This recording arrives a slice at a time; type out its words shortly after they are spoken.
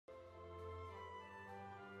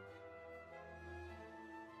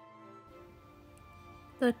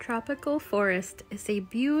The tropical forest is a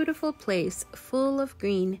beautiful place full of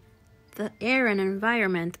green. The air and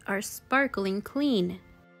environment are sparkling clean.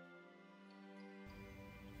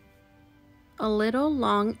 A little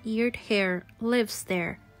long-eared hare lives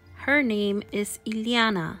there. Her name is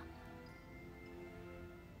Iliana.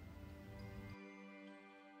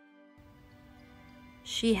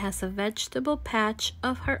 She has a vegetable patch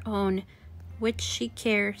of her own, which she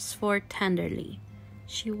cares for tenderly.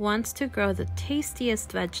 She wants to grow the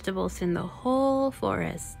tastiest vegetables in the whole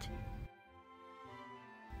forest.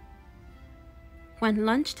 When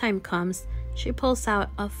lunchtime comes, she pulls out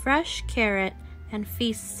a fresh carrot and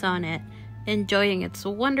feasts on it, enjoying its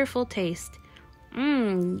wonderful taste.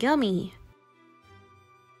 Yummy!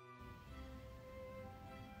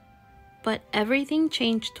 But everything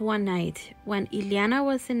changed one night when Iliana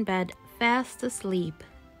was in bed, fast asleep.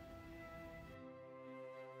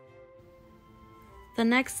 The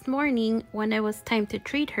next morning, when it was time to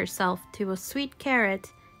treat herself to a sweet carrot,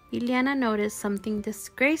 Iliana noticed something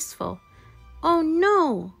disgraceful. Oh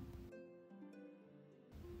no!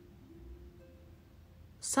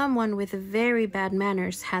 Someone with very bad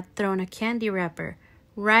manners had thrown a candy wrapper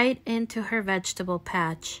right into her vegetable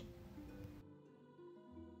patch.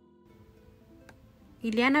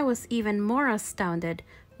 Iliana was even more astounded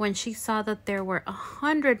when she saw that there were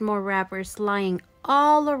 100 more wrappers lying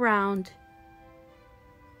all around.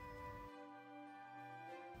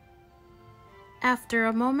 After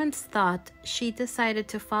a moment's thought, she decided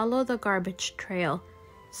to follow the garbage trail.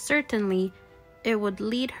 Certainly, it would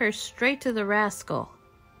lead her straight to the rascal.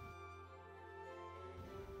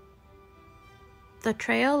 The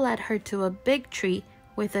trail led her to a big tree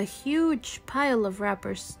with a huge pile of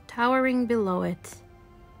wrappers towering below it.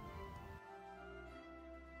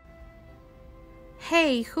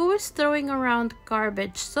 Hey, who is throwing around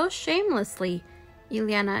garbage so shamelessly?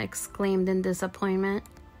 Iliana exclaimed in disappointment.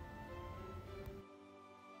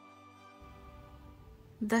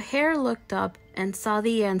 The hare looked up and saw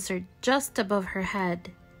the answer just above her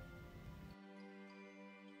head.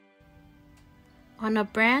 On a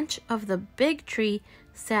branch of the big tree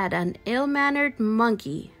sat an ill-mannered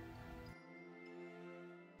monkey.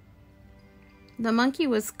 The monkey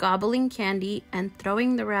was gobbling candy and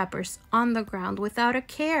throwing the wrappers on the ground without a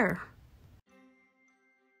care.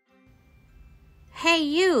 Hey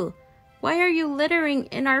you! Why are you littering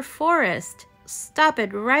in our forest? Stop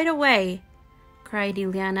it right away! Cried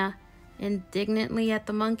Iliana indignantly at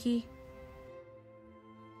the monkey.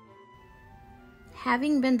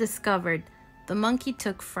 Having been discovered, the monkey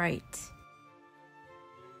took fright.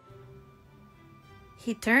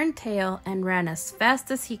 He turned tail and ran as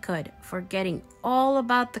fast as he could, forgetting all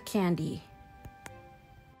about the candy.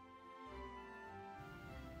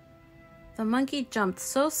 The monkey jumped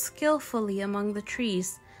so skillfully among the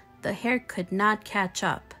trees, the hare could not catch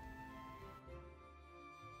up.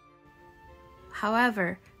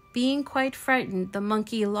 However, being quite frightened, the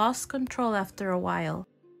monkey lost control after a while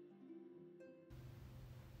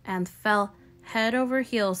and fell head over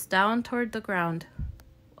heels down toward the ground.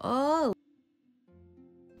 Oh!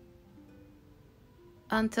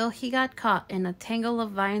 Until he got caught in a tangle of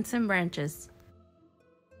vines and branches.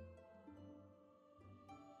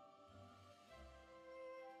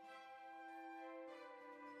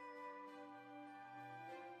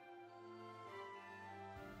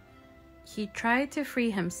 He tried to free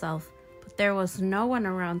himself, but there was no one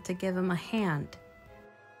around to give him a hand.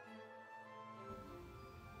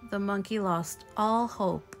 The monkey lost all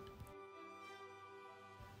hope.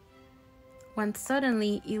 When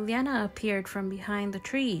suddenly Iliana appeared from behind the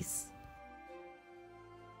trees.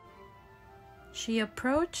 She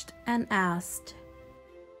approached and asked,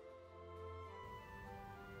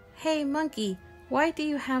 Hey monkey, why do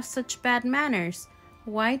you have such bad manners?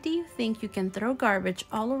 Why do you think you can throw garbage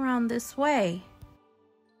all around this way?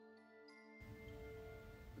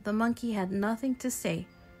 The monkey had nothing to say,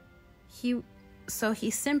 so he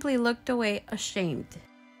simply looked away ashamed.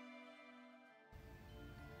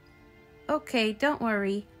 Okay, don't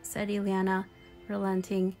worry, said Iliana,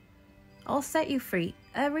 relenting. I'll set you free.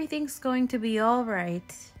 Everything's going to be all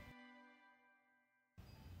right.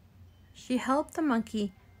 She helped the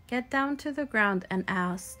monkey get down to the ground and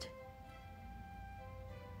asked,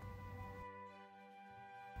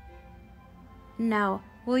 Now,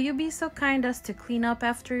 will you be so kind as to clean up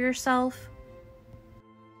after yourself?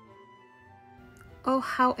 Oh,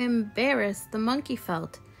 how embarrassed the monkey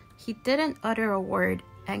felt. He didn't utter a word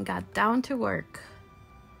and got down to work.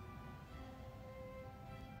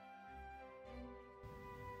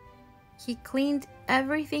 He cleaned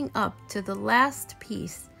everything up to the last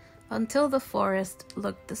piece until the forest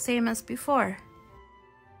looked the same as before.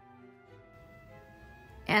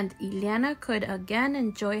 and Iliana could again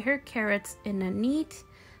enjoy her carrots in a neat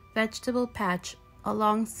vegetable patch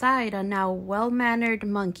alongside a now well-mannered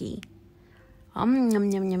monkey. Yum, yum,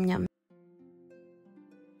 yum, yum.